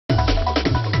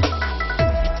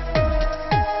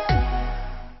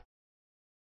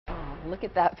look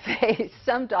at that face.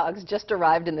 Some dogs just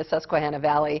arrived in the Susquehanna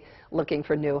Valley looking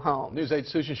for new homes. News 8's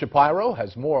Susan Shapiro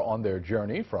has more on their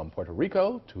journey from Puerto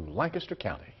Rico to Lancaster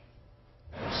County.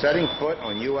 Setting foot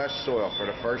on U.S. soil for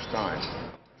the first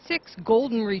time. 6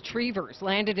 golden retrievers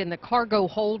landed in the cargo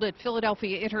hold at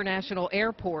Philadelphia International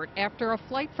Airport after a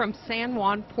flight from San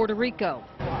Juan, Puerto Rico.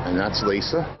 And that's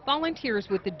Lisa. Volunteers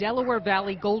with the Delaware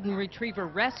Valley Golden Retriever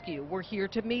Rescue were here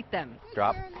to meet them.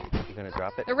 Drop. You're going to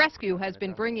drop it? The rescue has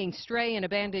been bringing stray and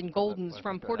abandoned Goldens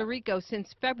from Puerto Rico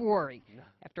since February,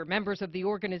 after members of the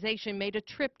organization made a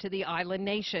trip to the island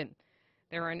nation.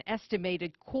 There are an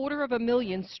estimated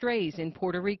 250,000 strays in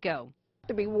Puerto Rico.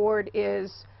 The reward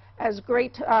is as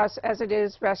great to us as it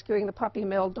is rescuing the puppy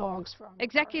mill dogs from.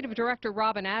 Executive Director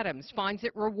Robin Adams finds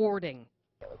it rewarding.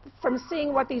 From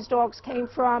seeing what these dogs came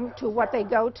from to what they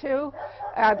go to,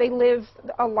 they live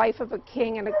a life of a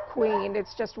king and a queen.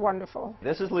 It's just wonderful.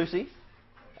 This is Lucy,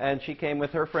 and she came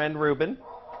with her friend Reuben,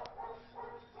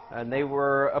 and they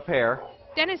were a pair.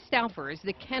 Dennis Stauffer is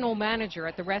the kennel manager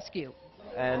at the rescue.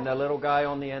 And the little guy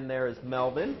on the end there is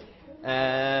Melvin.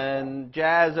 And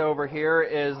Jazz over here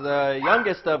is the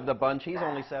youngest of the bunch. He's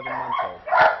only 7 months old.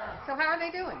 So how are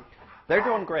they doing? They're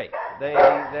doing great.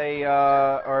 They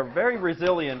are very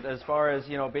resilient as far as,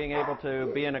 you know, being able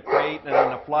to be in a crate and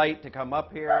in a flight to come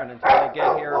up here, and until they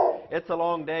get here, it's a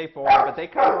long day for them. But they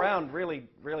come around really,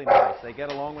 really nice. They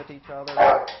get along with each other.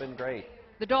 It's been great.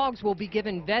 The dogs will be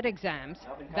given vet exams,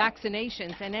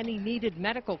 vaccinations, and any needed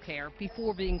medical care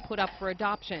before being put up for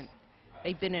adoption.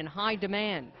 They've been in high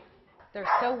demand. They're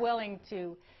so willing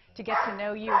to get to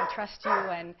know you and trust you,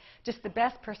 and just the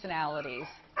best personalities.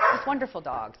 Just wonderful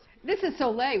dogs. This is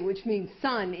Soleil, which means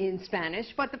sun in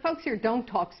Spanish, but the folks here don't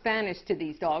talk Spanish to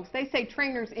these dogs. They say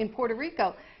trainers in Puerto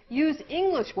Rico use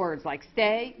English words like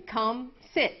stay, come,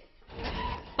 sit.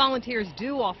 Volunteers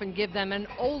do often give them an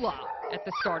hola at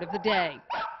the start of the day.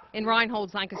 In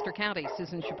Reinholds, Lancaster County,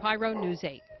 Susan Shapiro, News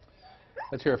 8.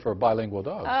 Let's hear it for bilingual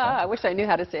dogs. I wish I knew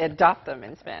how to say adopt them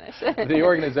in Spanish. The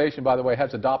organization, by the way,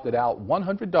 has adopted out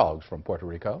 100 dogs from Puerto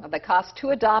Rico. The cost to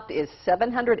adopt is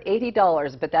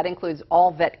 $780, but that includes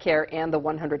all vet care and the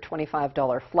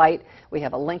 $125 flight. We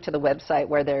have a link to the website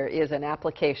where there is an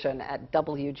application at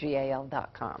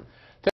WGAL.com.